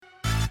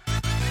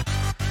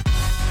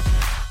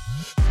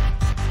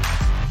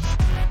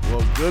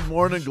Good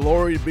morning.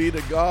 Glory be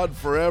to God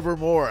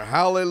forevermore.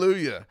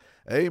 Hallelujah.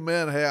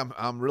 Amen. Hey,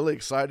 I'm really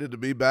excited to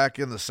be back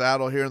in the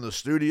saddle here in the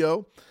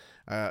studio.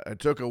 I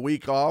took a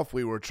week off.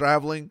 We were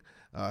traveling.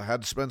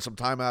 Had to spend some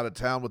time out of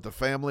town with the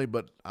family,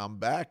 but I'm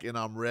back and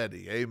I'm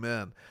ready.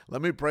 Amen.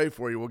 Let me pray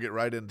for you. We'll get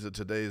right into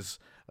today's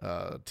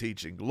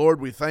teaching. Lord,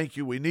 we thank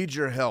you. We need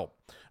your help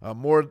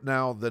more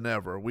now than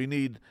ever. We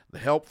need the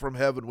help from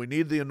heaven. We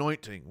need the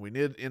anointing. We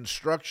need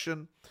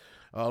instruction.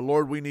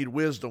 Lord, we need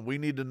wisdom. We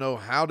need to know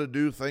how to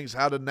do things,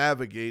 how to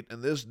navigate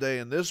in this day,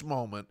 in this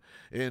moment,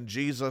 in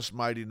Jesus'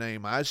 mighty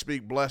name. I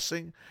speak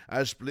blessing.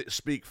 I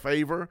speak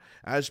favor.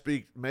 I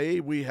speak, may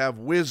we have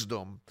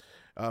wisdom.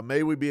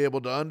 May we be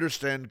able to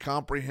understand,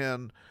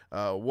 comprehend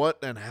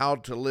what and how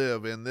to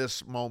live in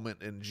this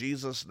moment. In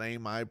Jesus'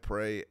 name I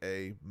pray,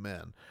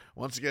 amen.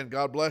 Once again,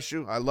 God bless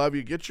you. I love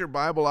you. Get your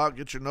Bible out,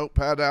 get your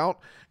notepad out,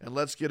 and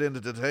let's get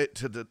into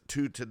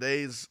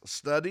today's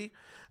study.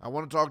 I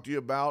want to talk to you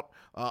about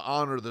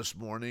honor this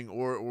morning,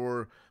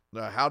 or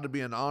how to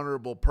be an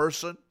honorable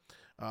person.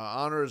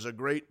 Honor is a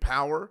great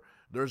power.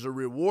 There's a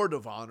reward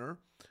of honor.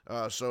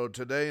 So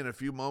today, in a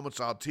few moments,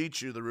 I'll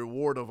teach you the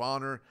reward of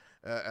honor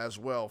as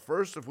well.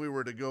 First, if we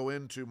were to go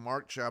into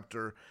Mark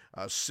chapter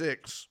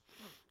 6,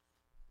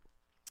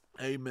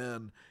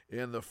 amen,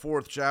 in the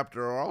 4th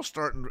chapter, or I'll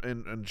start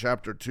in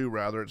chapter 2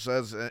 rather, it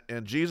says,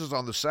 "And Jesus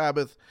on the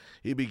Sabbath,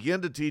 he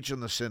began to teach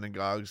in the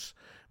synagogues.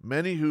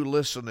 Many who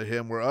listened to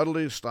him were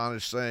utterly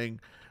astonished,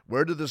 saying,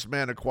 'Where did this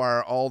man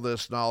acquire all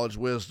this knowledge,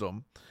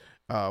 wisdom?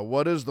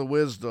 What is the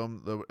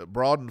wisdom, the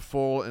broad and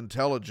full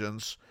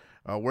intelligence?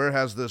 Where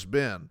has this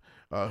been?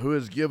 Who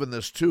has given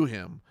this to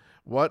him?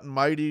 What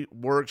mighty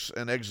works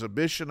and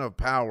exhibition of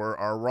power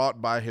are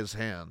wrought by his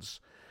hands?'"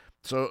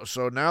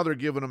 So now they're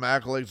giving him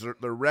accolades.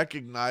 They're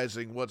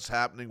recognizing what's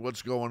happening,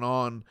 what's going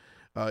on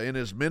in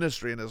his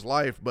ministry, in his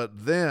life.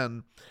 But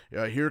then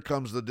here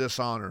comes the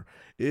dishonor.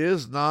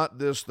 "Is not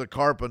this the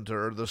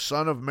carpenter, the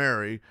son of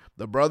Mary,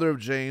 the brother of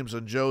James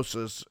and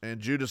Joseph and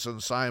Judas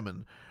and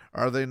Simon?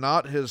 Are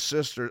not his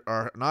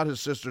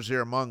sisters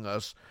here among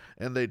us?"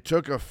 And they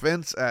took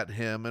offense at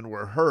him and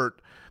were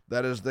hurt,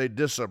 that as they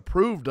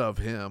disapproved of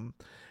him,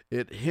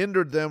 it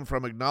hindered them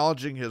from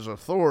acknowledging his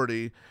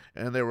authority,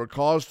 and they were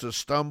caused to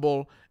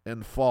stumble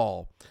and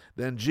fall.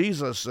 Then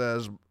Jesus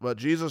says, "But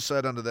Jesus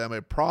said unto them,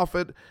 A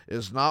prophet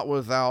is not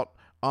without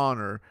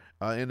honor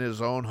in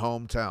his own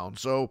hometown."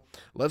 So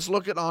let's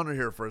look at honor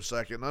here for a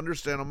second.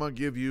 Understand, I'm going to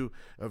give you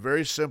a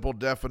very simple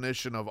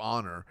definition of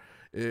honor.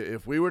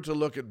 If we were to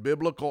look at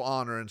biblical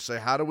honor and say,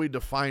 how do we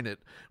define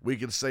it? We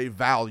could say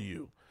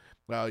value.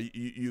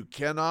 You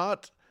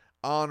cannot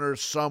honor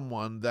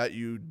someone that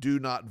you do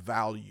not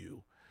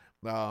value.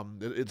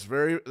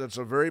 That's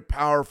a very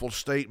powerful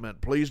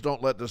statement. Please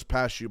don't let this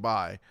pass you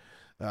by.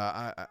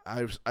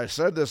 I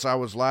said this.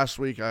 Last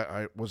week.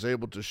 I was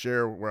able to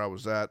share where I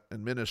was at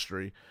in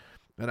ministry,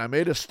 and I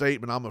made a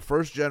statement. I'm a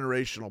first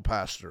generational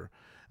pastor.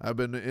 I've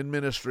been in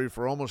ministry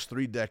for almost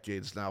 3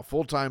 decades now.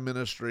 Full-time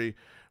ministry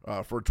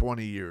for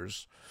 20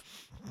 years.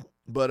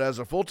 But as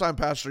a full-time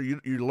pastor, you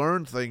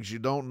learn things. You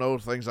don't know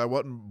things. I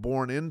wasn't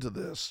born into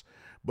this.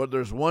 But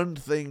there's one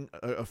thing,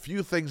 a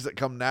few things that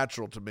come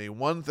natural to me.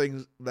 One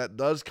thing that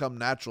does come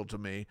natural to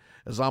me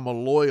is I'm a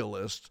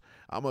loyalist.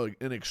 I'm an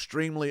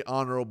extremely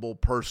honorable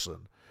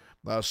person.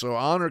 So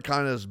honor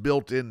kind of is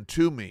built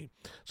into me.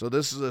 So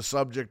this is a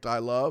subject I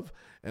love,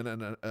 and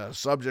a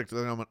subject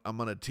that I'm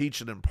going to teach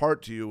and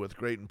impart to you with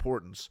great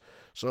importance.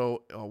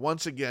 So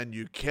once again,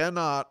 you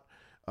cannot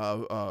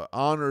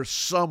honor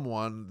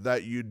someone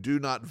that you do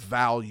not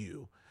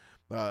value.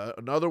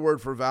 Another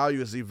word for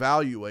value is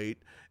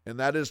evaluate, and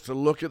that is to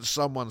look at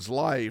someone's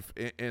life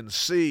and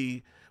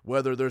see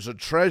whether there's a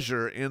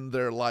treasure in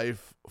their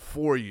life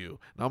for you.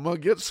 Now, I'm going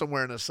to get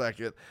somewhere in a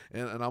second,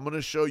 and I'm going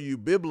to show you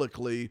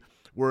biblically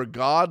where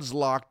God's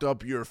locked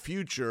up your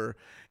future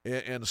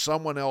in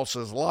someone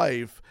else's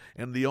life,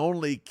 and the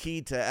only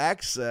key to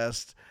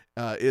access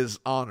is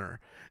honor.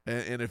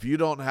 And if you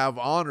don't have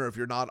honor, if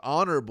you're not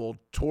honorable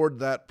toward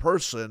that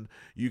person,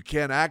 you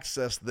can't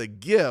access the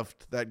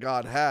gift that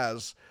God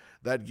has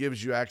that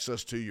gives you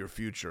access to your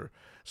future.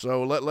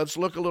 So let's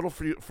look a little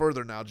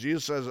further now.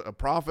 Jesus says a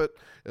prophet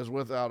is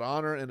without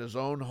honor in his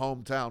own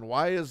hometown.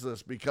 Why is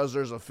this? Because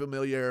there's a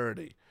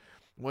familiarity.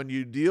 When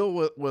you deal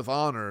with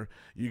honor,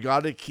 you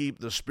got to keep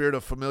the spirit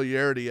of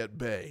familiarity at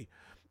bay.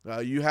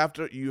 You have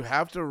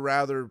to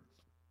rather,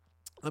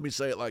 let me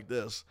say it like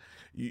this.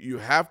 You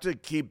have to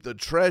keep the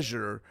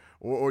treasure,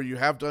 or you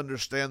have to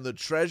understand the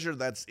treasure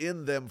that's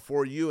in them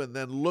for you, and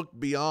then look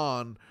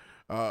beyond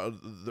and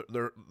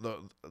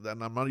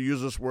I'm going to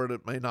use this word,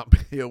 it may not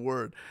be a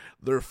word,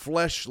 their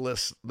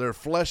fleshness.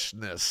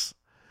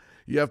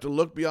 You have to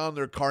look beyond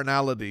their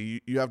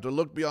carnality. You have to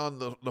look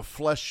beyond the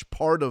flesh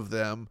part of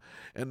them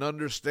and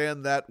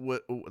understand that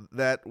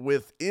that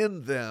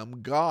within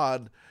them,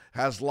 God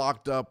has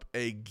locked up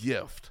a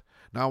gift.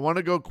 Now, I want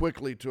to go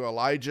quickly to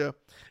Elijah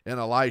and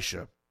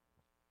Elisha.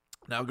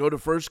 Now, go to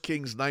 1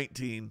 Kings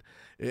 19,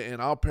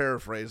 and I'll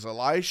paraphrase.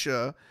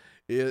 Elisha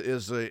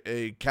is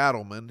a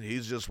cattleman.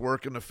 He's just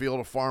working the field,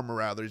 a farmer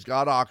rather. He's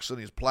got oxen.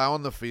 He's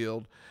plowing the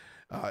field.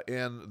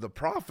 And the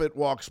prophet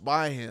walks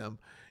by him,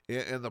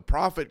 and the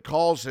prophet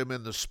calls him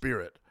in the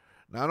spirit.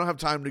 Now, I don't have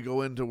time to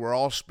go into we're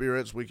all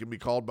spirits. We can be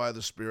called by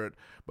the Spirit.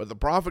 But the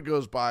prophet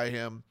goes by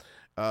him.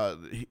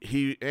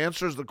 He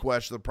answers the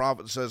question. The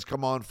prophet says,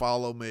 come on,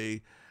 follow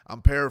me.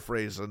 I'm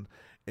paraphrasing.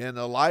 And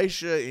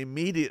Elisha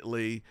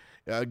immediately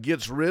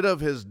gets rid of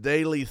his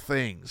daily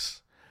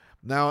things.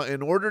 Now,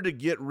 in order to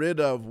get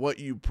rid of what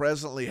you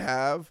presently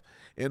have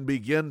and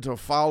begin to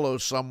follow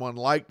someone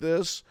like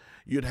this,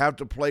 you'd have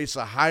to place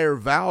a higher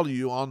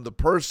value on the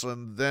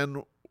person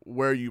than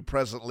where you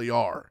presently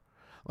are.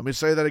 Let me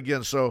say that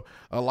again. So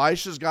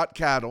Elisha's got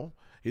cattle.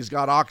 He's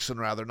got oxen,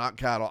 rather, not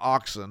cattle,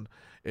 oxen.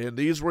 And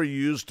these were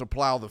used to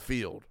plow the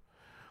field.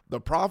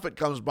 The prophet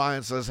comes by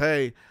and says,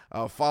 hey,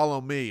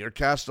 follow me, or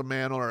cast a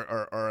mantle,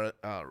 or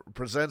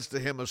presents to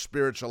him a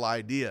spiritual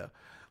idea.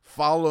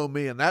 Follow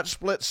me. In that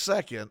split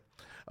second,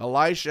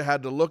 Elisha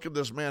had to look at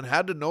this man,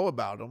 had to know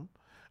about him,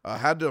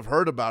 had to have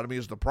heard about him.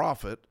 He's the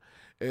prophet.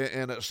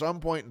 And at some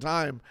point in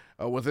time,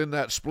 within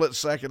that split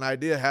second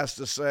idea, has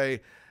to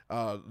say,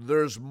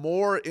 there's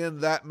more in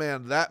that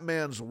man. That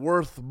man's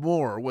worth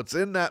more. What's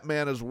in that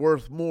man is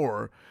worth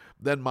more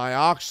than my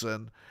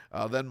oxen,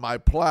 than my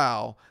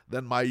plow,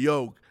 than my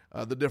yoke,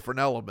 the different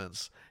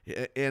elements.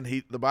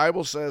 And the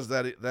Bible says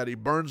that he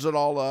burns it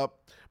all up,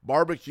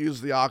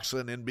 barbecues the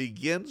oxen, and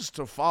begins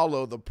to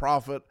follow the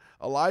prophet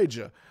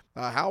Elijah.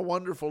 How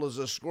wonderful is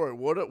this story?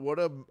 What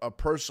a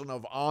person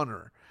of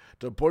honor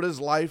to put his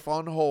life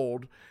on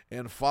hold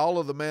and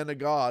follow the man of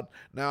God.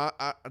 Now,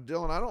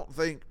 Dylan, I don't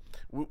think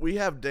we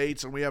have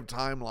dates and we have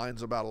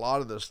timelines about a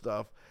lot of this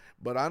stuff,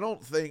 but I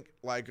don't think,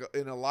 like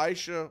in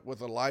Elisha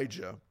with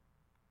Elijah,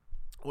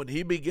 when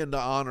he began to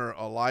honor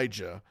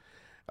Elijah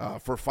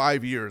for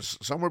 5 years,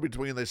 somewhere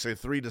between, they say,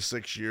 3 to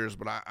 6 years,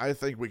 but I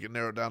think we can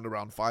narrow it down to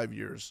around 5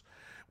 years.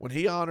 When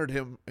he honored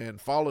him and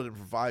followed him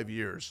for 5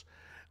 years,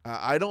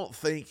 I don't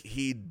think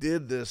he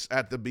did this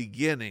at the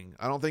beginning.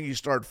 I don't think he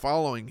started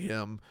following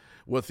him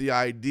with the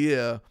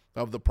idea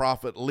of the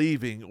prophet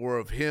leaving or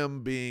of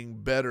him being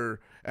better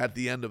at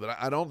the end of it.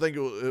 I don't think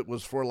it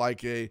was for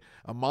like a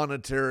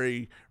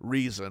monetary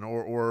reason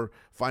or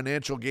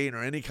financial gain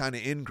or any kind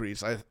of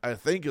increase. I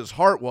think his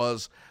heart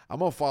was, I'm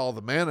going to follow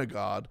the man of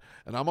God,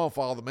 and I'm going to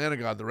follow the man of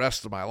God the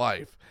rest of my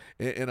life.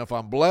 And if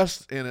I'm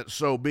blessed in it,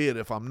 so be it.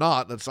 If I'm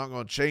not, that's not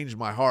going to change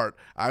my heart.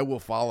 I will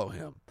follow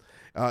him.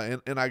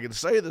 And I can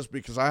say this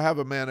because I have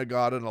a man of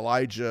God in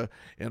Elijah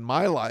in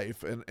my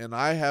life, and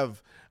I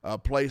have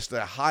placed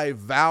a high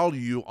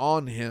value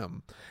on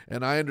him.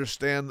 And I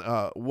understand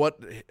what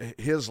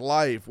his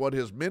life, what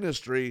his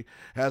ministry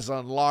has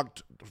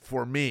unlocked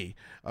for me,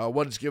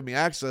 what it's given me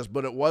access.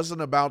 But it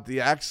wasn't about the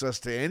access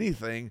to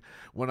anything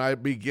when I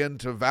begin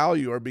to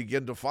value or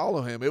begin to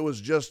follow him. It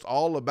was just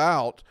all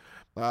about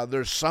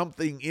there's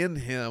something in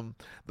him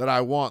that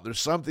I want. There's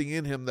something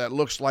in him that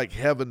looks like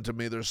heaven to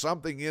me. There's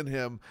something in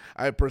him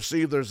I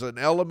perceive. There's an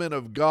element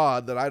of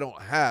God that I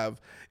don't have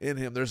in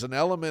him. There's an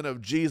element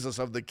of Jesus,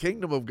 of the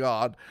kingdom of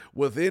God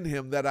within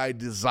him that I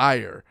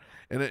desire.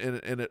 And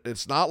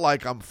it's not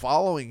like I'm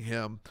following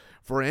him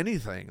for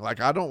anything. Like,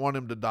 I don't want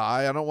him to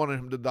die. I don't want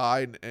him to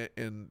die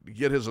and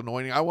get his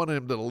anointing. I want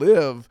him to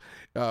live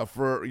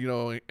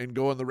and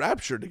go in the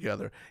rapture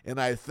together.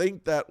 And I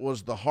think that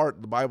was the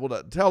heart. The Bible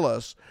doesn't tell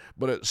us,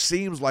 but it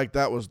seems like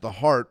that was the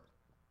heart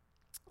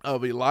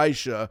of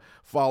Elisha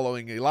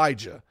following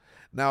Elijah.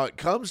 Now, it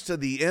comes to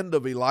the end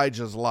of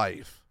Elijah's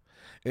life.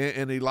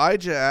 And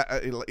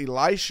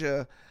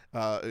Elisha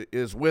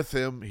is with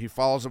him. He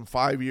follows him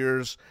 5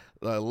 years,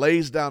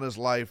 lays down his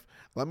life.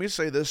 Let me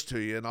say this to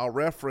you, and I'll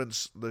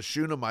reference the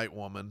Shunammite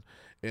woman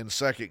in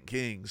 2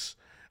 Kings.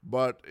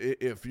 But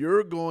if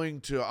you're going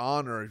to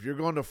honor, if you're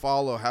going to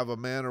follow, have a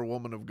man or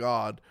woman of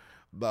God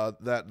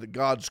that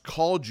God's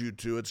called you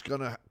to, it's going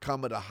to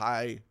come at a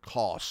high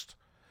cost.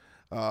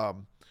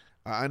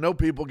 I know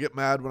people get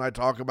mad when I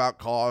talk about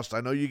cost. I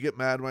know you get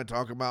mad when I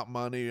talk about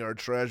money or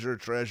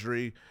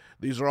treasury.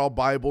 These are all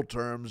Bible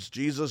terms.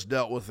 Jesus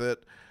dealt with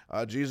it.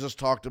 Jesus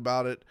talked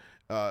about it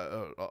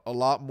a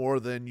lot more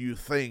than you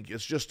think.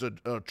 It's just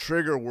a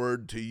trigger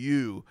word to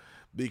you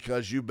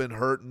because you've been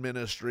hurt in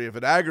ministry. If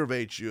it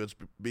aggravates you, it's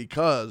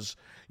because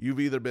you've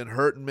either been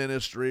hurt in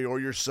ministry,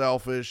 or you're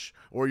selfish,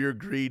 or you're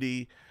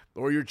greedy,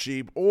 or you're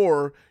cheap,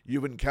 or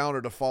you've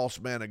encountered a false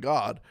man of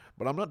God.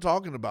 But I'm not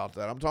talking about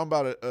that. I'm talking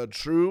about a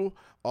true,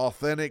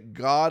 authentic,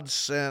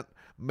 God-sent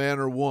man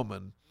or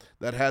woman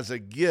that has a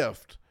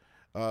gift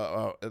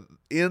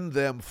in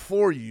them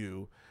for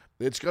you.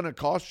 It's going to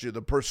cost you.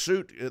 The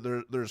pursuit,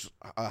 there's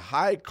a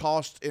high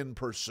cost in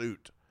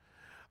pursuit.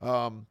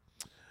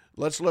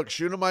 Let's look.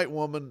 Shunammite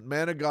woman,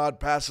 man of God,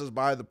 passes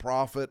by the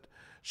prophet.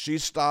 She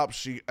stops.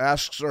 She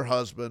asks her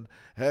husband,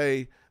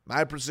 hey,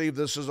 I perceive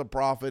this is a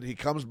prophet. He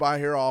comes by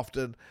here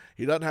often.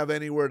 He doesn't have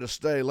anywhere to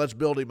stay. Let's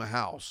build him a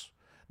house.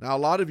 Now, a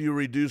lot of you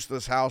reduce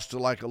this house to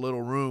like a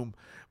little room,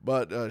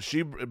 but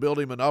she built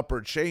him an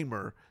upper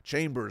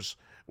chambers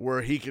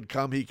where he could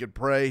come, he could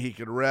pray, he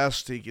could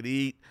rest, he could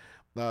eat.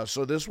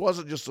 So this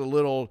wasn't just a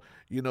little,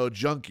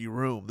 junky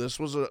room. This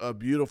was a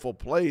beautiful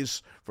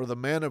place for the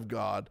man of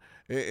God.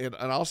 And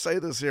I'll say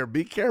this here,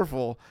 be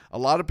careful. A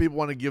lot of people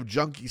want to give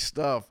junky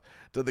stuff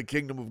to the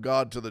kingdom of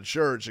God, to the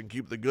church, and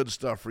keep the good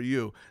stuff for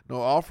you. No,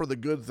 offer the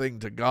good thing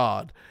to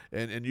God,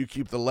 and you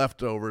keep the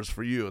leftovers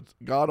for you.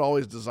 God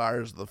always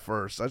desires the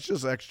first. That's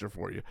just extra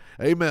for you.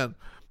 Amen.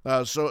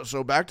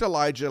 So back to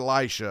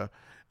Elisha.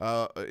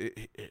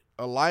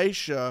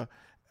 Elisha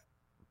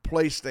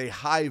placed a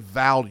high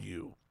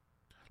value.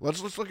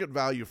 Let's look at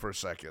value for a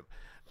second.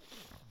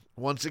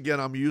 Once again,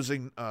 I'm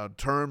using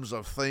terms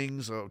of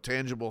things, of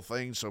tangible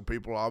things, so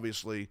people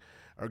obviously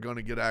are going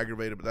to get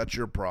aggravated, but that's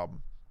your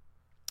problem.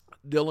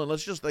 Dylan,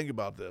 let's just think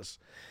about this.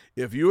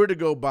 If you were to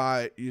go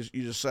buy, you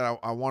just said,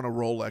 I want a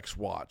Rolex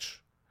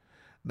watch.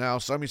 Now,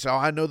 some of you say,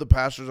 I know the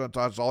pastor's on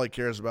top, that's all he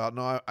cares about.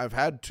 No, I've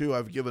had two.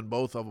 I've given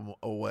both of them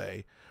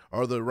away.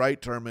 Or the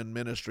right term in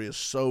ministry is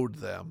sold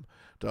them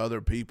to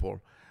other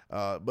people.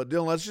 But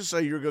Dylan, let's just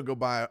say you're going to go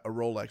buy a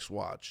Rolex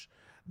watch.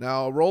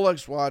 Now, a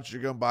Rolex watch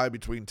you're going to buy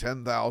between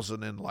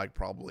 $10,000 and like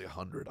probably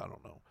 $100. I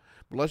don't know.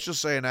 But let's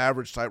just say an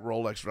average type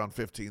Rolex around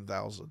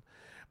 $15,000.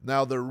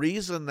 Now, the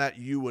reason that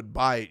you would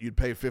buy it, you'd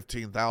pay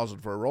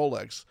 $15,000 for a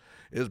Rolex,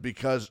 is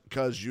because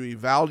you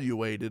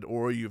evaluated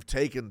or you've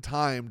taken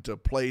time to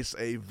place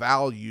a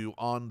value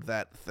on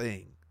that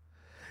thing.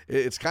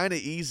 It's kind of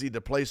easy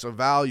to place a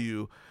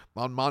value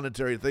on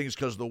monetary things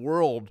because the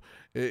world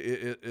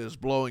is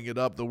blowing it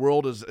up. The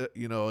world is, I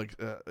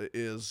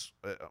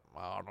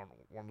don't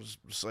want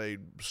to say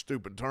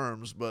stupid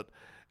terms, but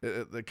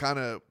they kind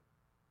of,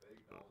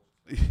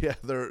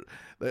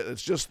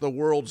 it's just the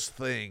world's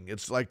thing.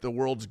 It's like the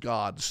world's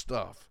God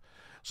stuff.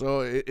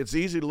 So it's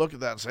easy to look at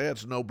that and say,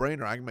 it's a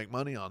no-brainer. I can make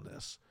money on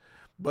this.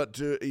 But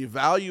to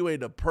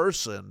evaluate a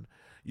person,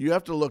 you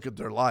have to look at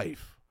their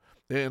life.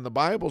 And the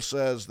Bible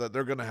says that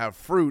they're going to have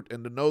fruit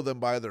and to know them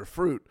by their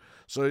fruit.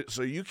 So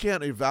you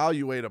can't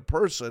evaluate a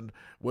person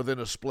within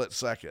a split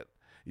second.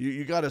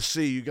 You got to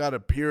see, you got to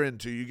peer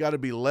into, you got to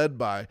be led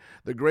by.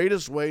 The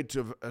greatest way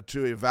to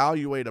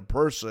evaluate a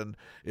person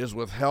is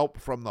with help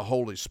from the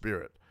Holy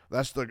Spirit.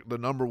 That's the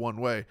number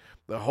one way.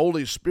 The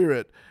Holy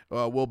Spirit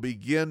will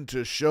begin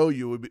to show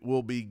you,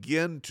 will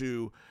begin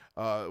to,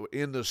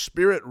 in the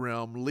spirit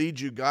realm, lead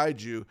you,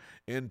 guide you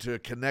into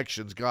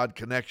connections, God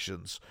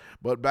connections.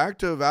 But back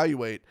to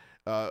evaluate,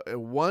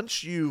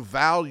 once you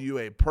value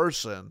a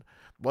person,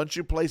 once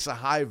you place a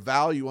high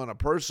value on a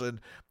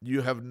person,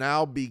 you have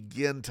now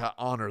begin to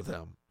honor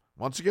them.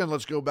 Once again,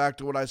 let's go back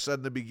to what I said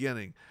in the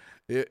beginning.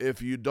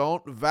 If you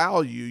don't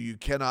value, you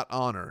cannot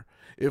honor.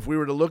 If we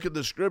were to look at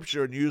the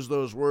scripture and use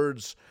those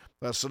words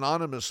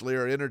synonymously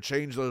or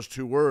interchange those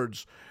two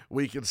words,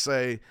 we could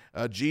say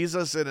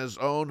Jesus in his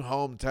own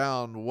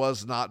hometown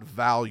was not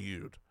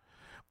valued.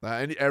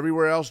 And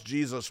everywhere else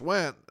Jesus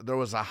went, there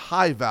was a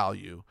high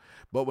value.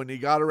 But when he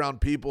got around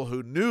people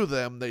who knew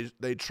them,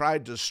 they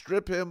tried to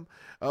strip him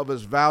of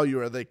his value,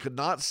 or they could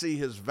not see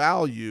his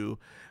value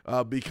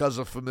because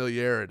of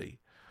familiarity.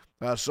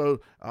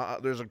 So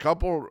there's a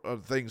couple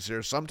of things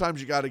here.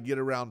 Sometimes you got to get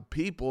around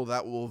people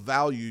that will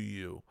value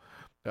you.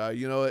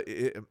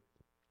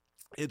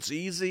 It's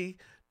easy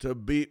to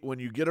be, when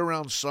you get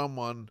around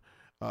someone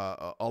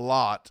a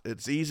lot,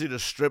 it's easy to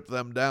strip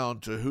them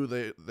down to who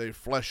they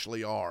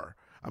fleshly are.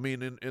 I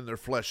mean, in their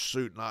flesh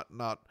suit,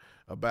 not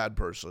a bad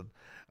person.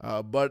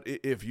 But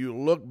if you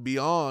look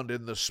beyond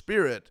in the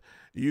spirit,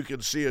 you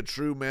can see a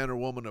true man or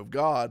woman of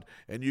God,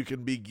 and you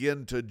can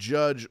begin to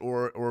judge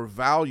or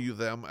value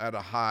them at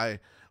a high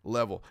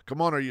level.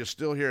 Come on, are you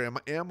still here?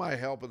 Am I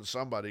helping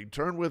somebody?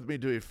 Turn with me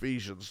to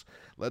Ephesians.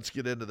 Let's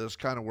get into this,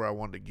 kind of where I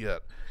wanted to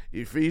get.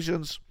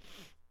 Ephesians,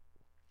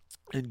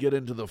 and get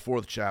into the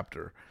 4th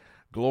chapter.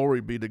 Glory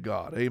be to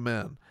God.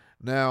 Amen.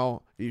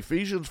 Now,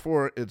 Ephesians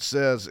 4, it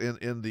says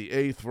in the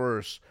 8th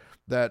verse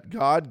that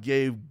God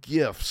gave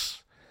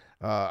gifts.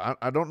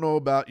 I don't know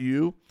about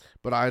you,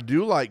 but I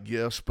do like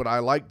gifts, but I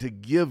like to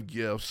give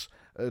gifts.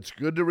 It's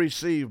good to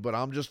receive, but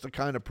I'm just the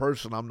kind of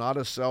person. I'm not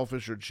a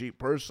selfish or cheap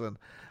person.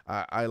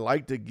 I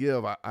like to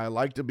give. I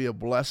like to be a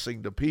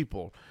blessing to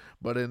people.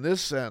 But in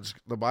this sense,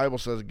 the Bible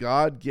says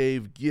God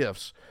gave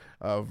gifts.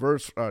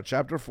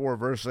 Chapter 4,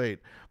 verse 8.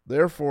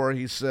 Therefore,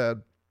 he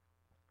said,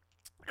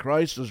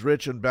 Christ is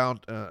rich and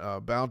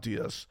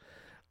bounteous,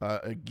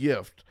 a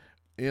gift.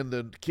 In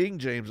the King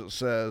James, it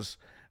says,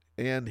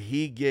 and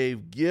he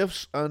gave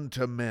gifts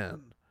unto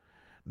men.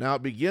 Now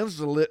it begins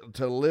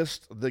to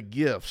list the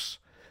gifts.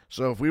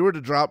 So if we were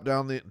to drop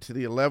down to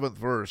the 11th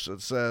verse,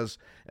 it says,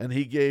 and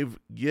he gave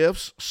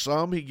gifts.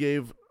 Some he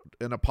gave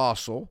an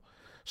apostle,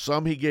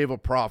 some he gave a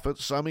prophet,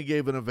 some he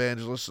gave an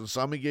evangelist, and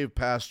some he gave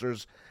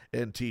pastors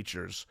and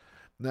teachers.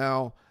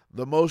 Now,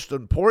 the most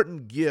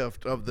important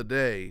gift of the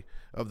day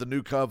of the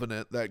new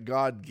covenant that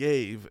God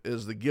gave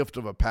is the gift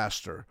of a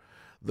pastor.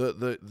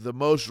 The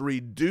most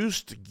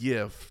reduced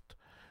gift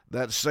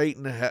that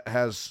Satan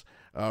has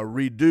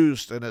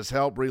reduced and has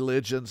helped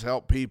religions,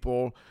 helped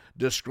people,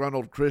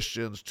 disgruntled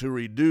Christians to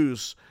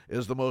reduce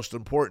is the most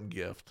important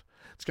gift.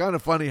 It's kind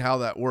of funny how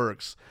that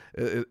works.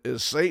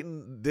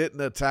 Satan didn't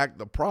attack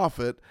the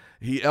prophet,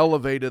 he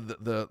elevated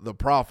the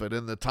prophet.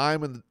 In the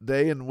time and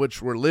day in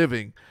which we're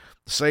living,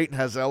 Satan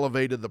has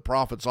elevated the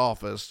prophet's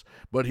office,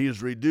 but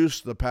he's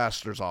reduced the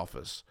pastor's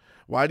office.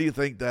 Why do you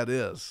think that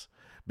is?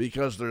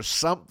 Because there's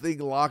something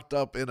locked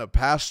up in a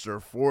pastor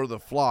for the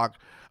flock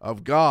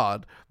of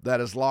God that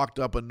is locked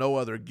up in no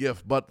other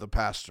gift but the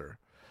pastor.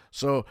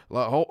 So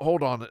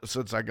hold on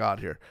since I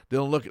got here.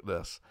 Dylan, look at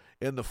this.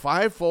 In the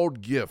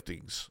fivefold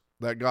giftings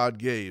that God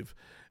gave,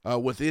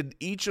 within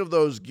each of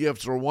those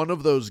gifts or one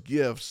of those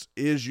gifts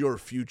is your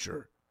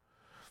future.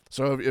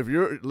 So if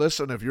you're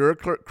a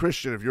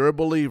Christian, if you're a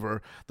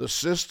believer, the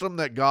system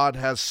that God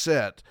has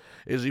set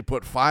is he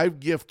put 5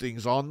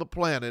 giftings on the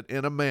planet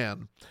in a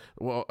man.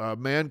 Well, a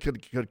man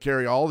could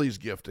carry all these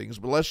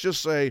giftings, but let's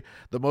just say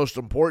the most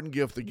important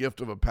gift, the gift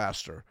of a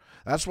pastor.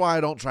 That's why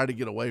I don't try to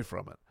get away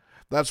from it.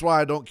 That's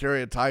why I don't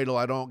carry a title.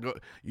 I don't go,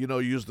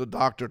 use the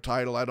doctor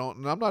title.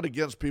 And I'm not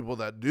against people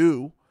that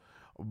do.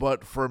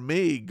 But for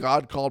me,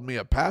 God called me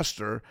a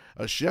pastor,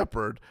 a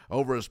shepherd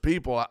over his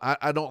people.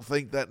 I don't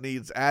think that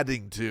needs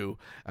adding to.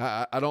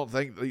 I don't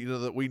think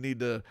that we need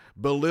to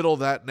belittle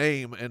that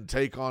name and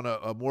take on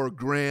a more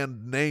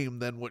grand name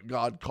than what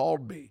God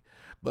called me.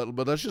 But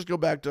let's just go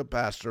back to a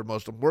pastor.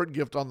 Most important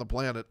gift on the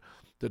planet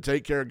to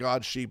take care of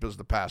God's sheep is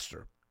the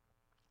pastor.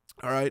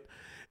 All right.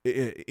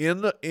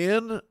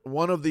 In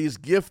one of these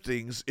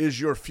giftings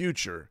is your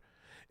future.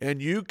 And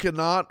you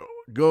cannot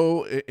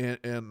go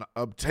and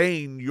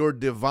obtain your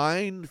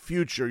divine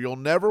future. You'll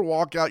never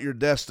walk out your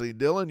destiny.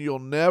 Dylan, you'll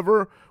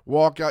never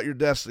walk out your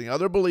destiny.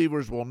 Other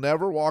believers will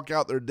never walk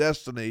out their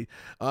destiny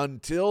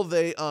until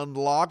they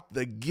unlock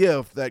the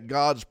gift that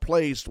God's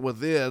placed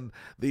within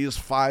these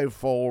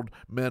fivefold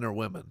men or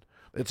women.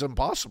 It's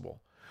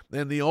impossible.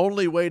 And the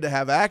only way to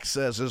have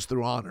access is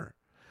through honor.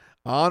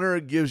 Honor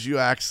gives you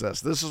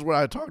access. This is what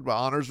I talked about,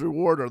 honor's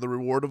reward, or the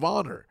reward of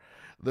honor.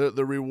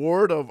 The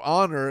reward of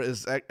honor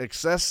is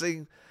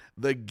accessing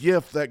the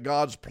gift that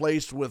God's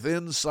placed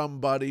within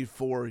somebody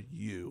for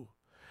you.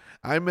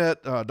 I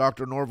met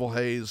Dr. Norval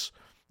Hayes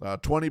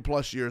 20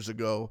 plus years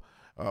ago.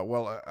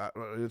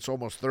 It's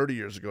almost 30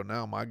 years ago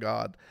now, my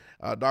God.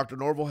 Dr.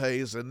 Norval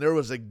Hayes, and there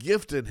was a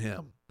gift in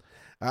him.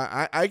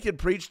 I could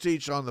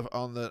teach on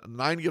the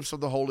 9 gifts of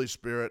the Holy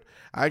Spirit.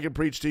 I can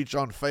teach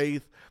on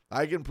faith.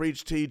 I can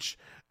teach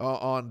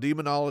on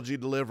demonology,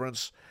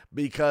 deliverance,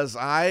 because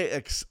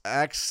I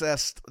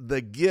accessed the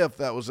gift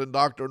that was in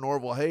Dr.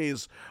 Norval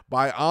Hayes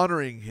by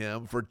honoring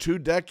him for 2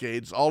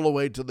 decades all the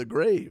way to the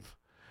grave.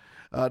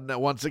 Now,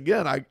 once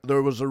again,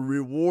 there was a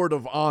reward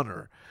of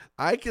honor.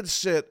 I could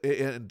sit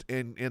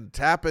and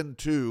tap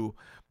into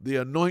the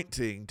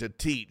anointing to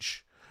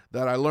teach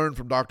that I learned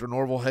from Dr.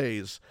 Norval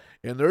Hayes.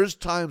 And there's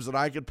times that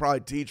I could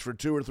probably teach for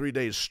 2 or 3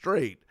 days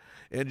straight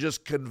and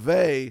just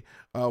convey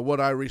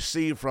what I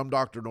received from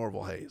Dr.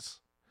 Norval Hayes.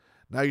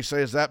 Now you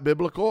say, is that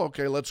biblical?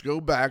 Okay, let's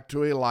go back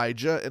to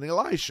Elijah and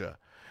Elisha.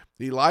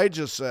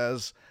 Elijah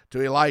says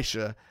to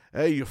Elisha,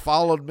 hey, you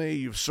followed me,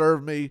 you've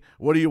served me,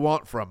 what do you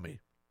want from me?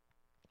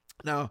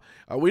 Now,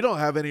 we don't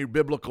have any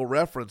biblical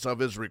reference of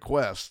his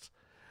request,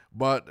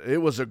 but it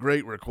was a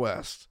great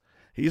request.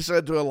 He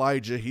said to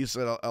Elijah,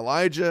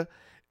 Elijah,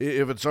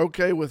 if it's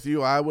okay with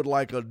you, I would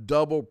like a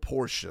double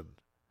portion.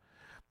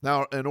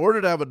 Now, in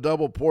order to have a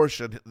double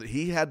portion,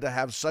 he had to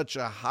have such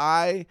a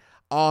high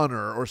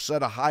honor or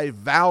set a high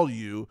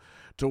value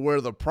to where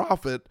the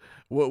prophet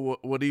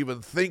would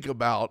even think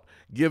about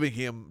giving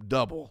him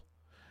double.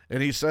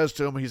 And he says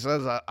to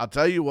him, I'll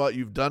tell you what,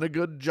 you've done a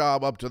good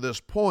job up to this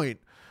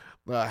point.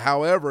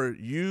 However,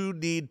 you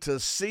need to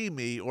see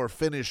me or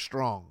finish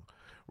strong.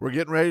 We're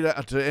getting ready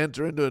to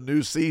enter into a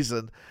new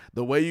season.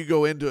 The way you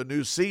go into a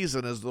new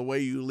season is the way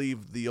you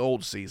leave the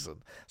old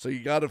season. So you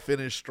got to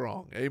finish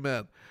strong.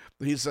 Amen.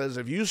 He says,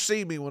 if you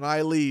see me when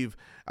I leave,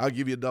 I'll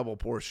give you a double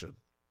portion.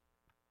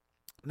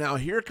 Now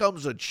here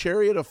comes a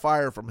chariot of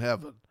fire from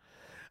heaven.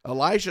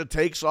 Elisha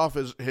takes off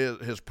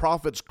his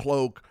prophet's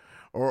cloak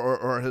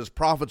or his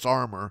prophet's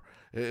armor,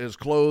 his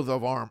clothing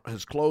of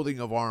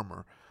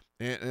armor.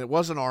 And it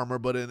wasn't armor,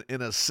 but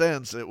in a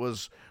sense, it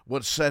was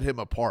what set him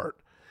apart.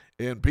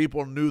 And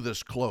people knew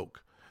this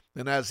cloak.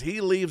 And as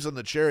he leaves in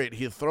the chariot,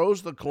 he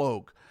throws the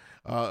cloak.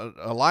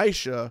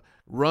 Elisha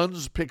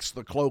picks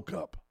the cloak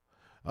up.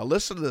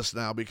 Listen to this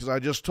now, because I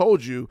just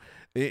told you,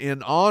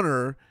 in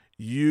honor,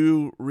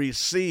 you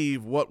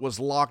receive what was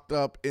locked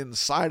up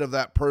inside of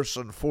that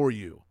person for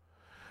you.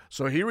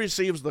 So he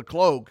receives the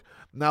cloak.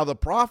 Now the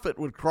prophet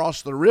would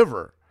cross the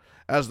river.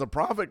 As the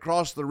prophet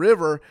crossed the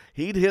river,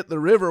 he'd hit the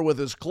river with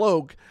his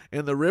cloak,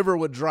 and the river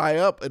would dry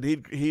up, and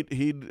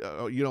he'd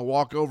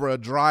walk over a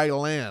dry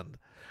land.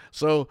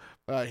 So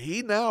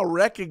he now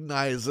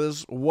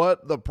recognizes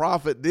what the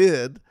prophet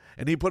did,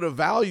 and he put a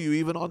value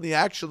even on the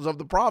actions of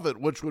the prophet,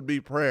 which would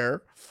be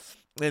prayer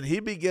and he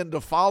began to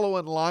follow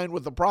in line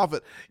with the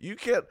prophet. You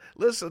can't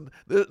listen.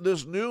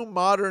 This new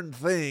modern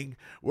thing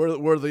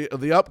where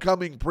the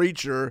upcoming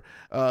preacher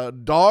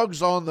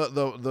dogs on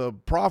the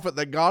prophet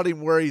that got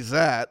him where he's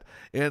at,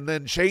 and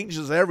then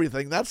changes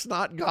everything. That's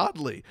not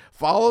godly.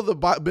 Follow the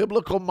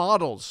biblical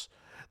models.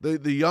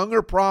 The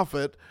younger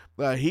prophet,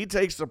 he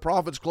takes the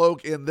prophet's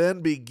cloak and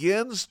then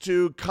begins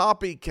to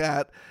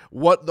copycat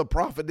what the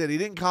prophet did. He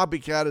didn't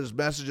copycat his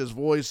message, his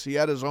voice. He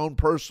had his own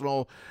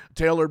personal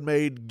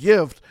tailor-made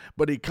gift,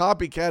 but he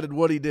copycatted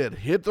what he did.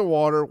 Hit the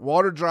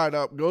water dried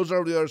up, goes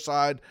over to the other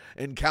side,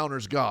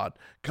 encounters God,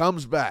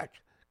 comes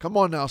back. Come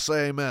on now,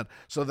 say amen.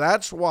 So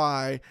that's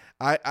why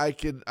I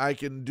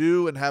can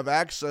do and have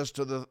access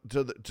to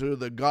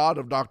the God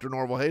of Dr.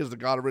 Norval Hayes, the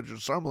God of Richard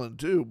Summerlin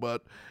too,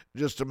 but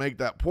just to make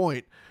that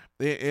point,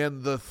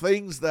 and the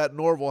things that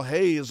Norval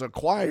Hayes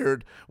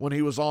acquired when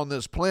he was on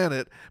this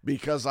planet,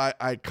 because I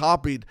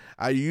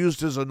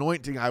used his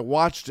anointing, I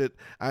watched it,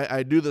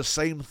 I do the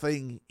same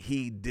thing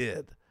he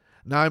did.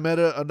 Now I met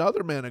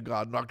another man of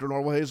God. Dr.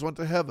 Norval Hayes went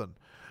to heaven.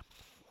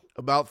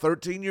 About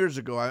 13 years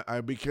ago,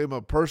 I became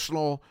a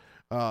personal,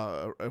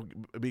 I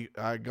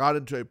got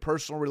into a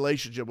personal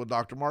relationship with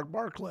Dr. Mark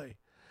Barclay.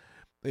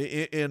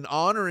 In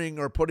honoring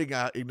or putting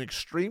an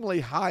extremely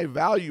high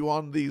value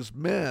on these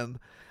men,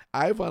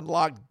 I've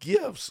unlocked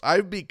gifts.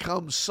 I've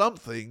become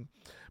something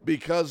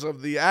because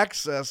of the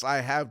access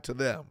I have to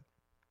them.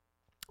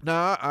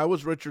 Now, I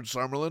was Richard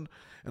Summerlin,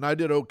 and I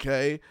did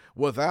okay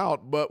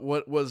without, but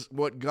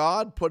what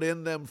God put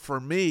in them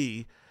for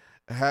me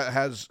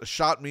has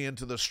shot me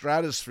into the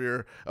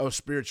stratosphere of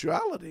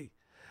spirituality.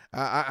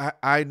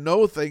 I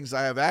know things.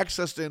 I have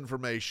access to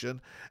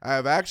information. I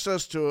have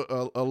access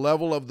to a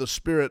level of the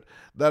Spirit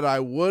that I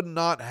would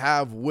not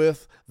have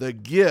with the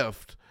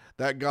gift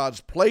that God's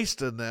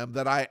placed in them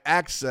that I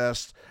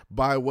accessed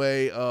by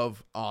way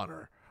of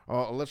honor.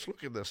 Let's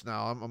look at this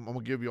now. I'm going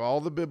to give you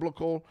all the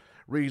biblical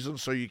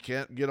reasons so you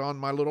can't get on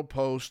my little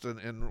post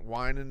and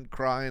whine and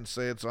cry and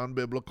say it's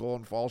unbiblical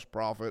and false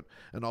prophet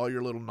and all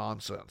your little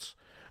nonsense.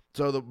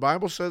 So the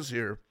Bible says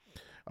here,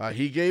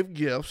 he gave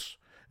gifts,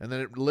 and then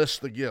it lists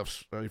the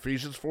gifts.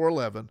 Ephesians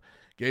 4:11,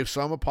 gave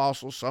some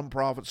apostles, some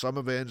prophets, some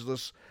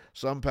evangelists,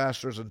 some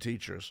pastors and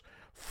teachers,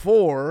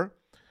 for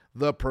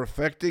the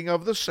perfecting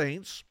of the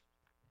saints,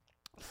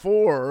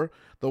 for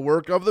the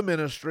work of the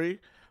ministry,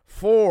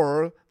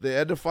 for the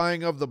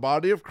edifying of the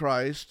body of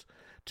Christ,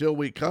 till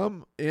we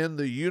come in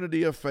the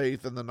unity of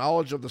faith and the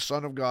knowledge of the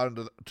Son of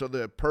God, to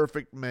the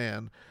perfect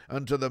man,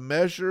 unto the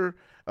measure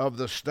of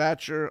the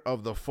stature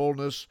of the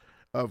fullness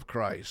of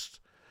Christ.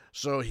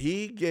 So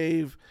he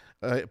gave,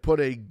 put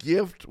a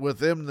gift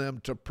within them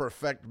to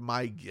perfect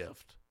my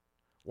gift.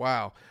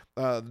 Wow.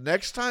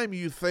 Next time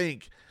you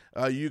think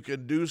you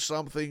can do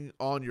something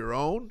on your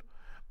own,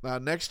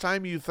 next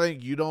time you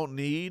think you don't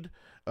need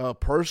a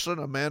person,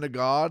 a man of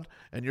God,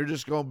 and you're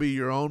just going to be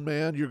your own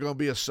man, you're going to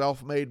be a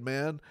self-made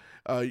man,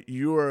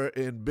 you are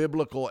in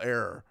biblical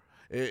error.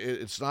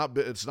 It's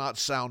not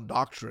sound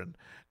doctrine.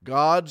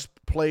 God's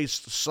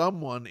placed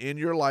someone in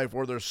your life,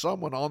 or there's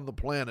someone on the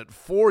planet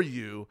for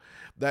you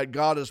that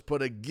God has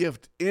put a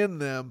gift in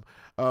them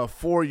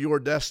for your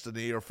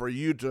destiny, or for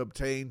you to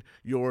obtain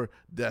your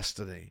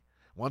destiny.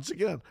 Once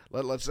again,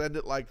 let's end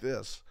it like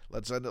this.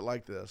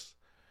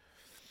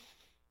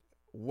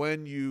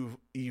 When you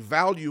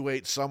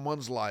evaluate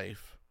someone's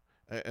life,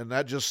 and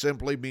that just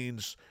simply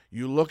means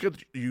you look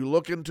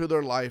into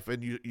their life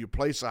and you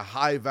place a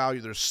high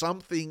value. There's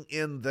something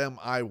in them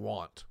I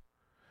want.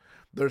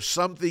 There's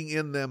something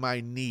in them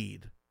I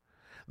need.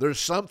 There's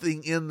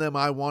something in them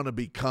I want to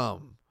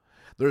become.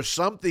 There's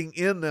something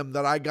in them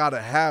that I got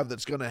to have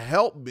that's going to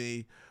help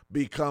me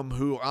become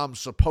who I'm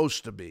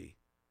supposed to be.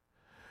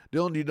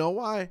 Dylan, do you know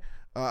why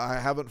I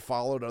haven't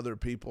followed other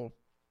people?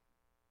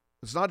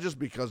 It's not just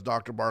because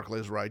Dr.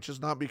 Barclay is righteous,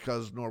 not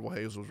because Norval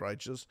Hayes was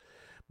righteous,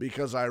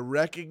 because I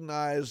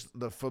recognize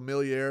the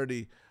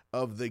familiarity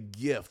of the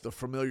gift, the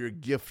familiar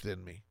gift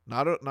in me.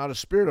 Not a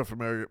spirit of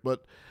familiar,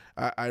 but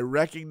I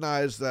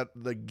recognize that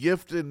the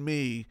gift in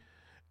me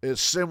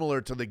is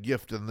similar to the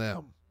gift in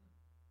them.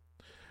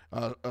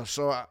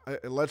 So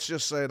let's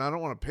just say, and I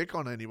don't want to pick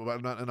on anybody,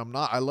 and I'm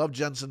not. I love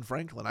Jensen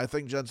Franklin. I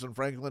think Jensen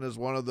Franklin is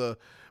one of the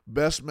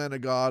best men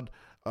of God,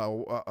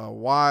 a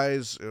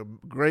wise,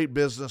 great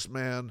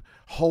businessman,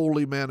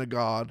 holy man of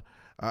God.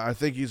 I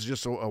think he's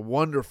just a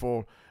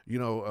wonderful,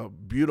 a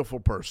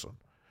beautiful person.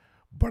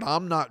 But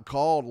I'm not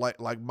called, like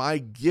my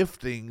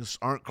giftings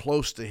aren't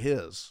close to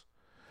his.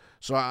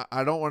 So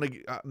I don't want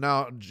to.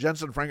 Now,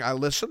 Jensen Franklin, I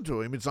listened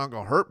to him. It's not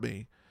going to hurt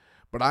me.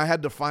 But I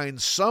had to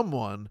find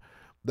someone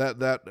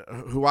that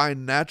who I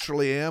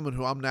naturally am and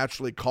who I'm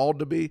naturally called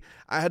to be.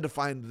 I had to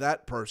find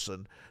that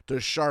person to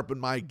sharpen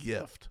my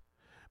gift,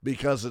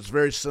 because it's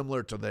very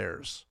similar to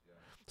theirs.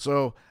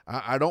 So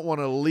I don't want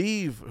to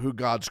leave who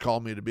God's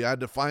called me to be. I had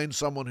to find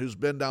someone who's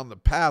been down the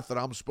path that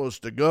I'm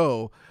supposed to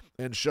go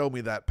and show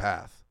me that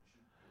path.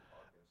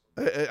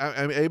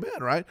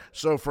 Amen, right?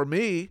 So for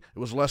me, it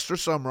was Lester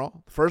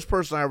Sumrall. The first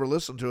person I ever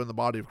listened to in the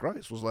body of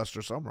Christ was Lester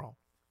Sumrall.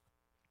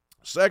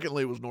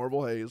 Secondly, it was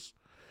Norval Hayes.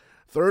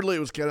 Thirdly, it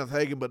was Kenneth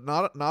Hagin, but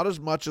not as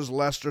much as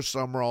Lester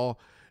Sumrall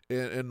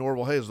and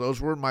Norval Hayes.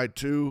 Those were my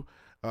two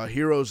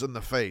heroes in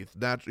the faith,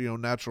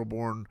 natural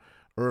born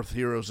earth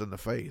heroes in the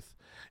faith.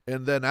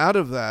 And then out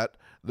of that,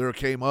 there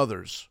came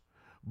others.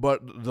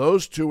 But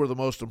those two were the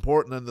most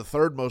important, and the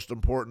third most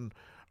important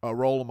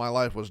role in my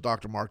life was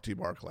Dr. Mark T.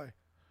 Barclay.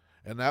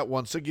 And that,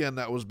 once again,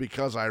 that was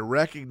because I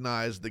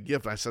recognized the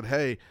gift. I said,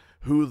 hey,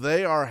 who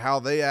they are, how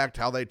they act,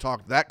 how they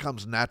talk, that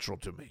comes natural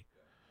to me.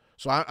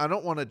 So I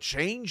don't want to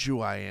change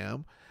who I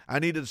am. I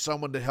needed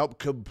someone to help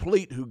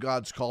complete who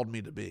God's called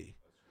me to be.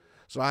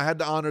 So I had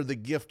to honor the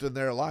gift in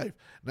their life.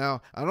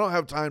 Now, I don't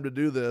have time to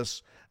do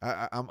this.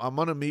 I'm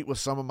going to meet with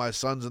some of my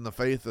sons in the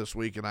faith this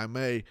week, and I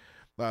may,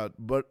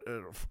 but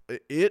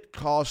it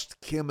cost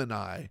Kim and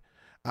I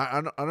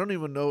don't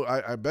even know.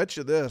 I bet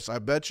you this. I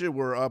bet you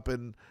we're up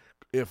in,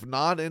 if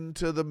not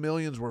into the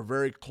millions, we're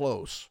very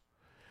close.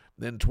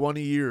 In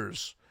 20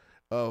 years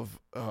of,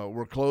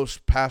 we're close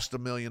past $1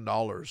 million.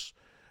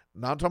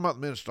 Not talking about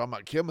the ministry, talking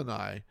about Kim and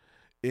I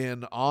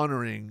in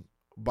honoring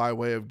by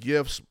way of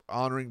gifts,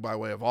 honoring by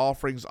way of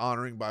offerings,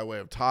 honoring by way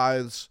of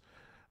tithes.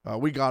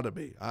 We got to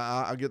be.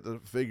 I get the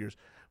figures.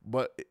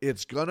 But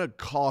it's going to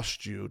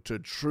cost you to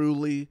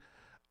truly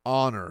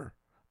honor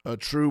a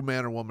true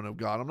man or woman of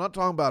God. I'm not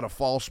talking about a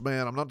false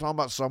man. I'm not talking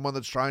about someone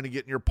that's trying to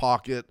get in your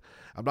pocket.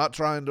 I'm not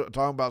talking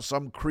about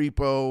some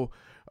creepo,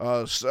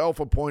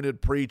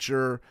 self-appointed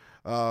preacher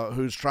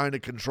who's trying to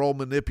control,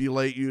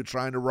 manipulate you,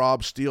 trying to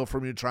rob, steal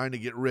from you, trying to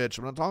get rich.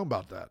 I'm not talking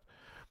about that.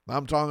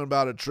 I'm talking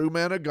about a true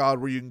man of God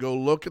where you can go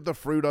look at the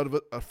fruit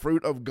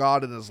of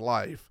God in his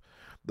life,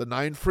 the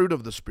 9 fruit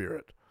of the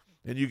Spirit,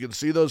 and you can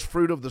see those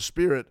fruit of the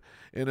Spirit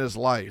in his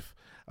life.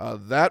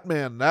 That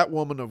man, that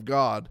woman of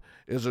God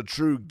is a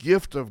true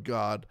gift of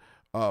God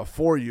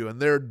for you,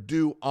 and they're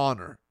due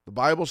honor. The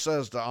Bible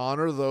says to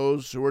honor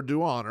those who are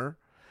due honor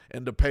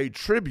and to pay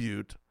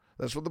tribute.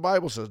 That's what the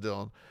Bible says,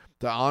 Dylan.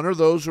 To honor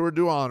those who are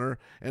due honor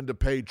and to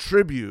pay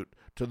tribute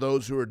to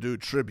those who are due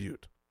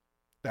tribute.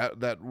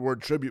 That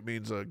word tribute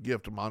means a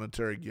gift, a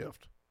monetary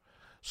gift.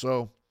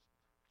 So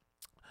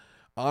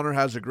honor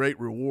has a great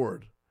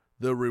reward.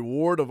 The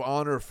reward of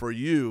honor for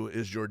you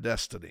is your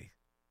destiny.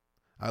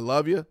 I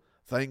love you.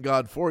 Thank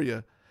God for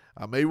you.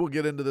 Maybe we'll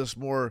get into this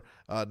more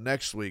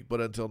next week, but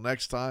until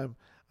next time,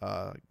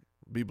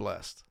 be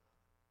blessed.